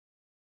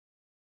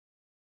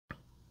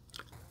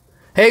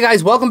Hey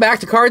guys, welcome back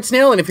to Card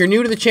Snail, and if you're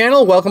new to the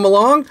channel, welcome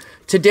along.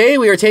 Today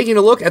we are taking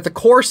a look at the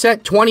core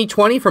set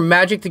 2020 from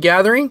Magic the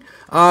Gathering.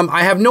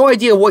 I have no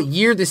idea what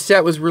year this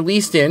set was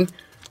released in.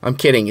 I'm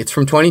kidding, it's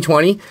from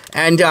 2020.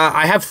 And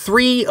I have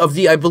 3 of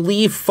the, I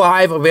believe,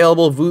 5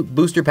 available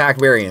booster pack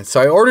variants.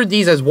 So I ordered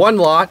these as one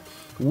lot.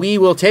 We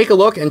will take a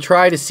look and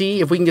try to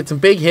see if we can get some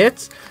big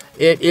hits.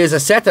 It is a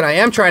set that I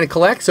am trying to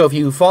collect, so if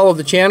you follow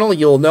the channel,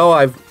 you'll know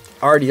I've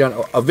already done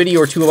a video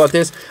or two about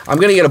this. I'm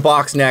gonna get a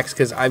box next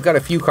because I've got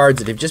a few cards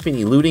that have just been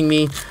eluding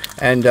me,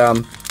 and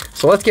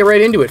so let's get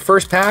right into it.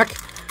 First pack,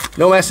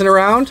 no messing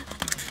around.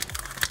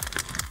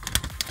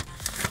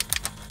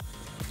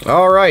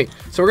 All right,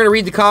 so we're gonna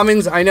read the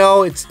commons. I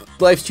know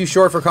life's too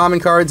short for common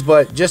cards,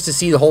 but just to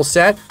see the whole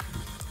set: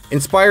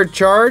 Inspired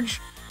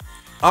Charge,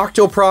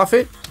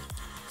 Octoprophet,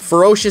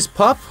 Ferocious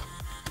Pup,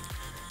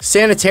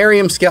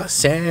 Sanitarium,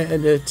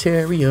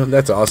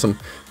 that's awesome.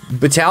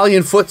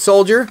 Battalion Foot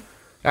Soldier.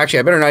 Actually,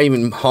 I better not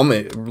even hum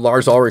it.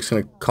 Lars Ulrich's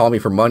going to call me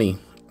for money.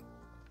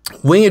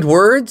 Winged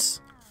Words.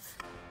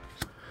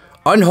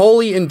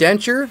 Unholy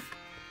Indenture.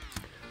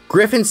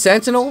 Griffin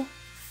Sentinel.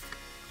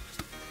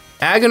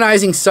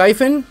 Agonizing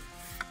Siphon.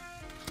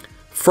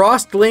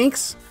 Frost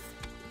Lynx.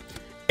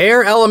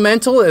 Air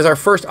Elemental is our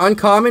first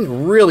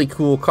uncommon. Really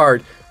cool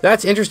card.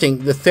 That's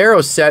interesting. The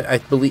Theros set, I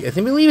believe it's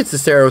the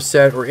Theros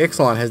set, or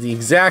Ixalan, has the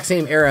exact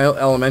same Air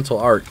Elemental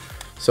art.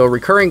 So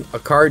recurring a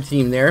card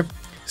theme there.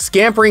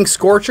 Scampering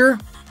Scorcher.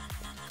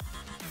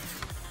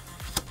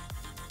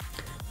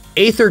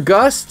 Aether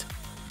Gust.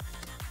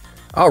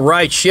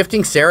 Alright,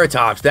 Shifting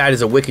Ceratops. That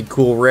is a wicked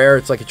cool rare.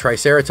 It's like a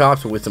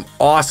Triceratops, but with some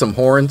awesome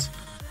horns.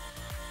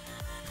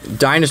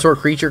 Dinosaur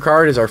Creature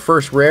card is our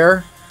first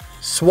rare.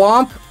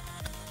 Swamp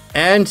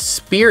and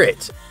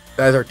Spirit.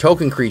 That is our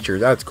token creature.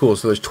 That's cool.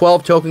 So there's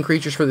 12 token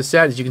creatures for the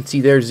set. As you can see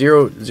there,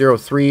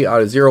 003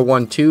 out of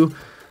 012.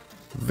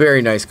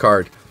 Very nice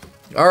card.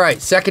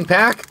 Alright, second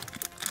pack.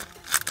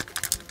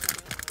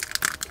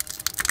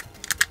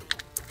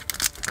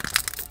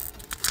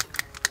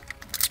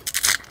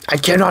 I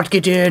cannot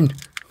get in.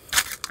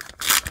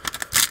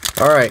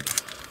 All right.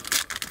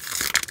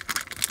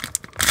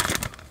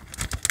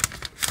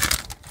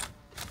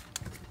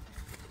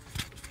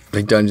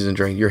 Like Dungeons and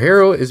Dragons. Your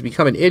hero has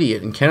become an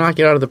idiot and cannot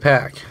get out of the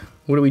pack.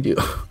 What do we do?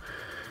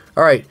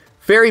 All right.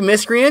 Fairy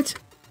Miscreant.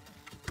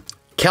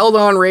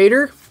 Keldon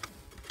Raider.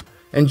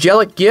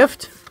 Angelic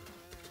Gift.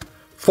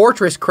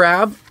 Fortress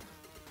Crab.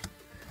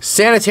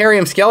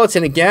 Sanitarium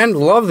Skeleton again.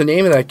 Love the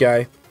name of that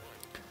guy.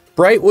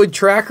 Brightwood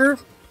Tracker.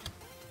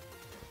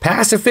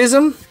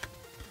 Pacifism,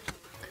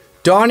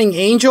 Dawning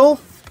Angel,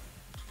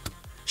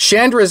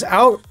 Chandra's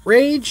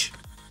Outrage,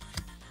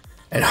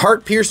 and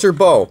Heart Piercer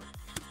Bow.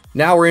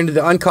 Now we're into the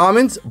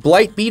uncommons.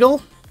 Blight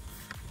Beetle,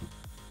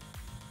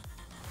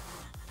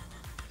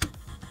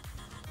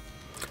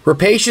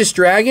 Rapacious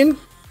Dragon,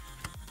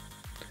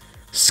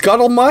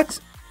 Scuttlemutt,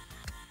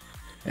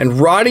 and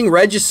Rotting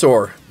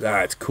Regisaur.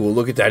 That's cool.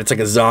 Look at that. It's like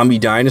a zombie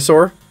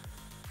dinosaur.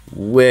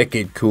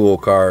 Wicked cool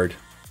card.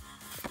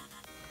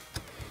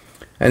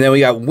 And then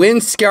we got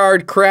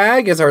Windscarred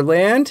Crag as our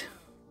land.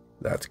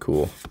 That's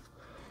cool.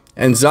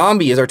 And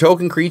Zombie is our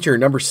token creature,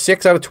 number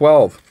 6 out of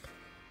 12.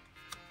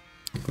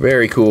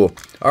 Very cool.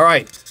 All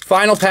right,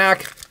 final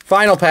pack.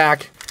 Final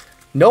pack.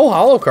 No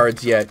holo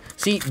cards yet.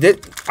 See,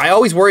 I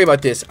always worry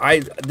about this.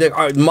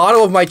 The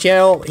motto of my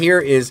channel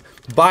here is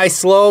buy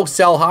slow,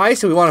 sell high.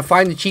 So we want to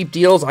find the cheap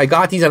deals. I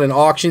got these at an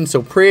auction,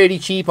 so pretty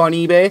cheap on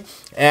eBay.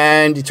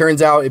 And it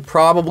turns out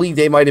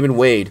they might have been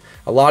weighed.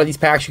 A lot of these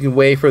packs you can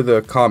weigh for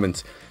the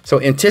commons. So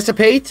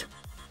Anticipate,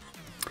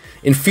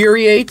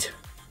 Infuriate,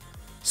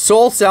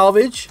 Soul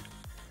Salvage,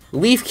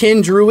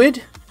 Leafkin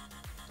Druid,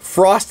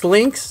 Frost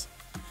Lynx,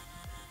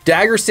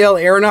 Daggersail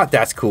Aeronaut.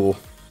 That's cool.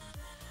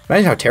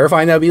 Imagine how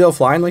terrifying that would be though,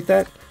 flying like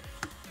that.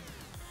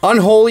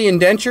 Unholy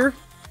Indenture,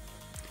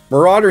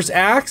 Marauder's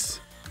Axe,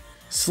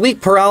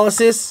 Sleep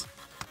Paralysis.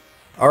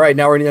 Alright,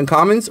 now we're in the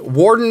uncommons.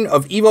 Warden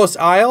of Evos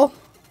Isle.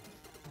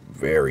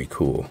 Very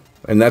cool.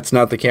 And that's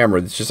not the camera.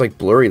 It's just like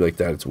blurry like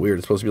that. It's weird.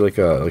 It's supposed to be like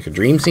a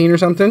dream scene or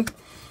something.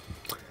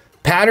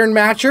 Pattern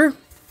Matcher.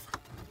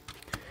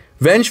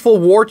 Vengeful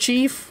War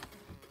Chief.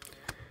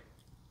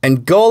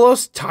 And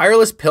Golos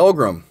Tireless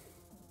Pilgrim.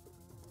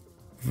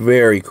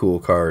 Very cool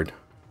card.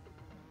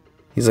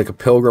 He's like a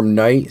pilgrim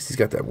knight. He's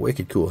got that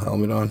wicked cool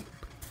helmet on.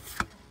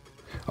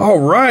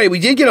 Alright, we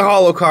did get a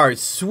holo card.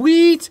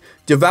 Sweet!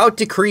 Devout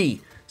Decree.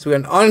 So we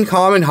got an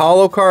uncommon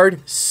holo card.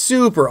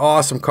 Super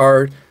awesome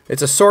card.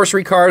 It's a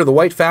sorcery card of the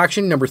White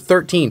Faction, number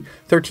 13.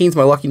 13's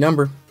my lucky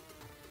number.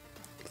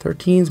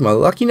 13's my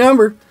lucky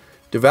number.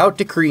 Devout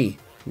Decree.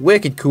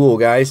 Wicked cool,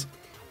 guys.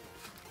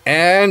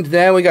 And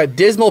then we got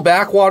Dismal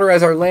Backwater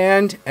as our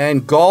land,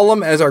 and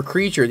Golem as our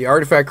creature, the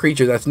artifact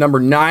creature. That's number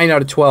 9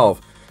 out of 12.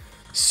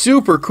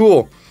 Super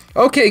cool.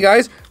 Okay,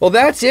 guys. Well,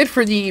 that's it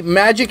for the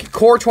Magic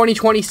Core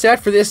 2020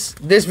 set for this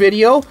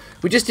video.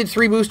 We just did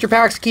 3 booster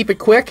packs. Keep it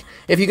quick.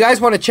 If you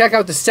guys want to check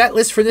out the set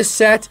list for this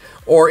set,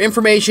 or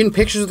information,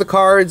 pictures of the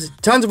cards,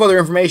 tons of other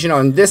information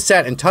on this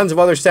set and tons of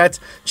other sets,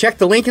 check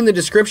the link in the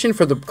description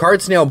for the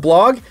Card Snail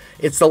blog.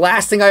 It's the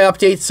last thing I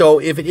update, so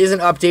if it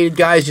isn't updated,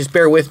 guys, just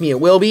bear with me, it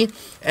will be.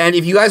 And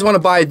if you guys want to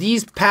buy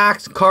these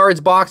packs,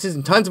 cards, boxes,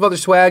 and tons of other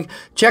swag,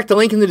 check the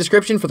link in the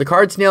description for the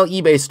Card Snail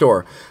eBay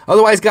store.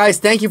 Otherwise, guys,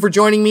 thank you for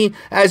joining me.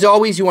 As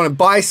always, you want to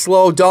buy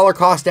slow, dollar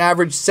cost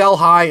average, sell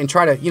high, and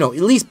try to, you know,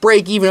 at least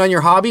break even on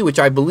your hobby, which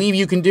I believe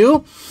you can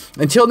do.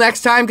 Until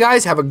next time,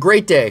 guys, have a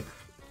great day.